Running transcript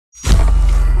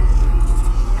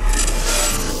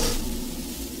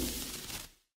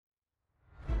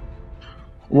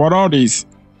What are these?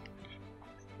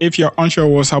 If your answer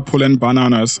was apple and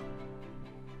bananas,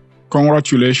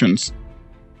 congratulations.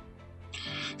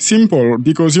 Simple,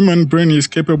 because human brain is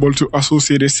capable to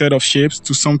associate a set of shapes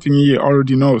to something he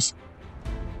already knows.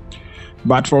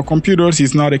 But for computers,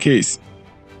 it's not the case.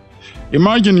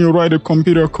 Imagine you write a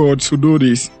computer code to do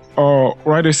this, or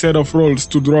write a set of rules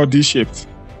to draw these shapes.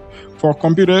 For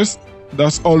computers,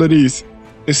 that's all it is,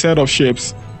 a set of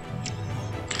shapes.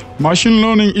 Machine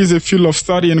learning is a field of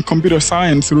study in computer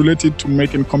science related to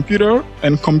making computer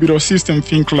and computer systems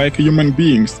think like human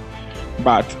beings,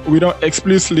 but without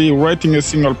explicitly writing a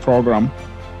single program.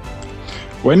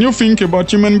 When you think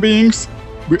about human beings,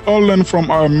 we all learn from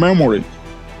our memory,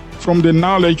 from the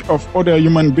knowledge of other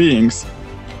human beings.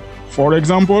 For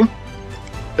example,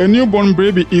 a newborn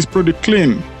baby is pretty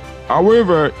clean.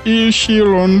 However, he or she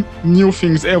learns new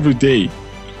things every day,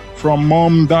 from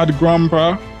mom, dad,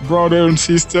 grandpa, brother and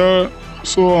sister,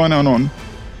 so on and on.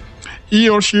 He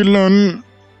or she learns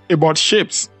about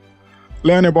shapes,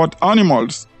 learn about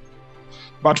animals.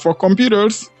 But for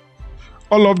computers,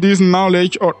 all of these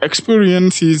knowledge or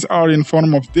experiences are in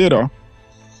form of data.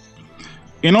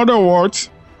 In other words,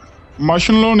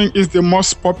 machine learning is the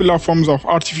most popular form of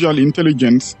artificial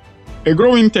intelligence, a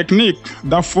growing technique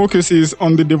that focuses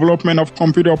on the development of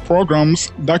computer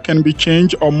programs that can be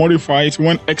changed or modified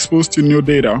when exposed to new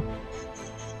data.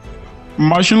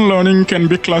 Machine learning can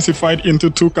be classified into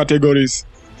two categories: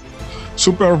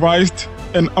 supervised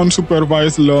and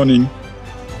unsupervised learning.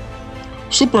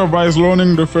 Supervised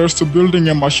learning refers to building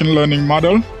a machine learning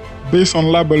model based on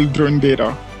label-driven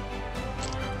data.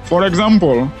 For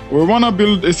example, we want to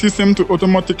build a system to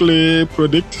automatically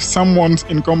predict someone's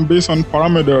income based on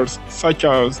parameters such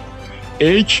as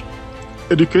age,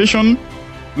 education,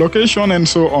 location, and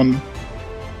so on.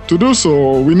 To do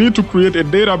so, we need to create a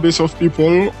database of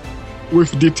people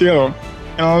with detail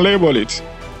and label it.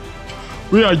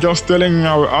 We are just telling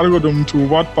our algorithm to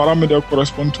what parameter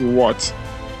correspond to what.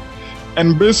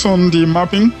 And based on the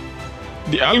mapping,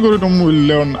 the algorithm will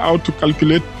learn how to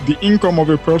calculate the income of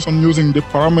a person using the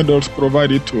parameters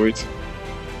provided to it.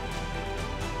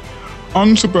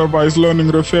 Unsupervised learning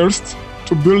refers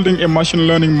to building a machine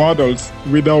learning models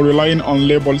without relying on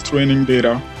label training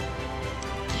data.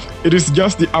 It is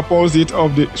just the opposite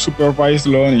of the supervised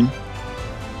learning.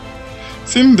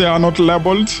 Since they are not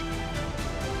labeled,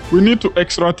 we need to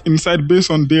extract insight based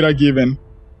on data given.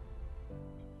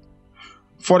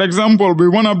 For example, we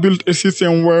want to build a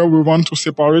system where we want to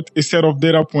separate a set of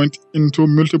data points into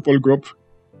multiple groups.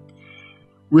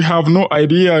 We have no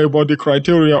idea about the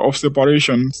criteria of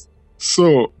separations,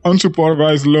 so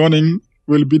unsupervised learning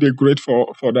will be the great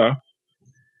for that.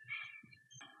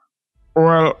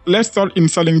 Well, let's start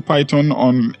installing Python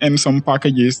and some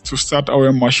packages to start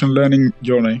our machine learning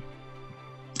journey.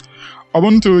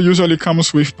 Ubuntu usually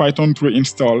comes with Python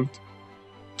pre-installed,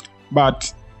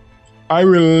 but I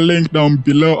will link down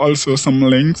below also some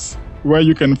links where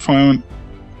you can find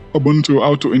Ubuntu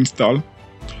how to install.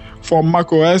 For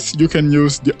macOS, you can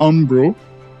use the Homebrew,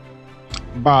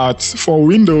 but for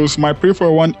Windows, my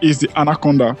preferred one is the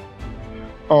Anaconda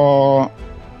or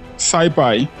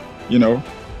SciPy,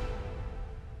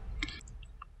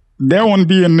 There won't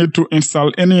be a need to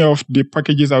install any of the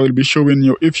packages I will be showing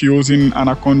you if you're using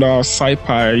Anaconda,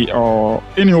 SciPy, or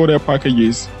any other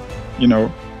packages,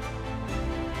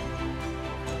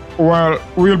 Well,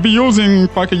 we'll be using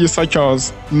packages such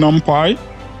as NumPy,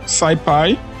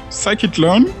 SciPy,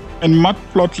 scikit-learn, and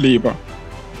matplotlib.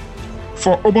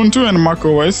 For Ubuntu and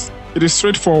macOS, it is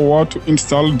straightforward to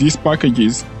install these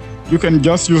packages. You can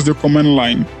just use the command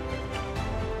line.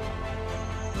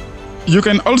 You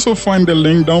can also find the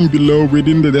link down below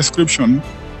within the description.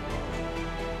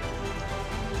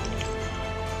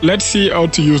 Let's see how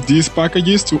to use these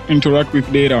packages to interact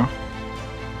with data.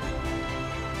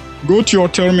 Go to your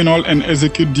terminal and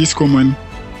execute this command.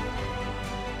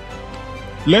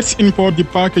 Let's import the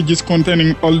packages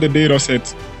containing all the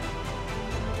datasets.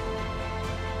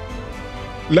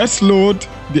 Let's load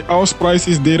the house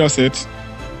prices dataset.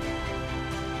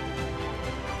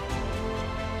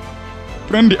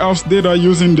 Print the house data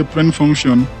using the print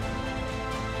function.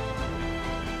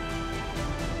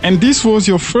 And this was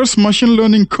your first machine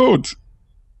learning code.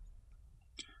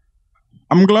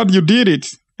 I'm glad you did it.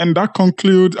 And that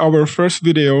concludes our first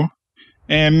video.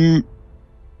 And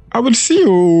I will see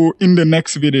you in the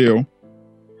next video.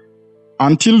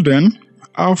 Until then,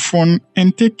 have fun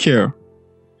and take care.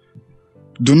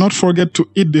 Do not forget to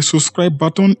hit the subscribe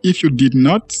button if you did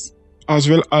not, as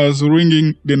well as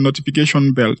ringing the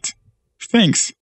notification bell. Thanks.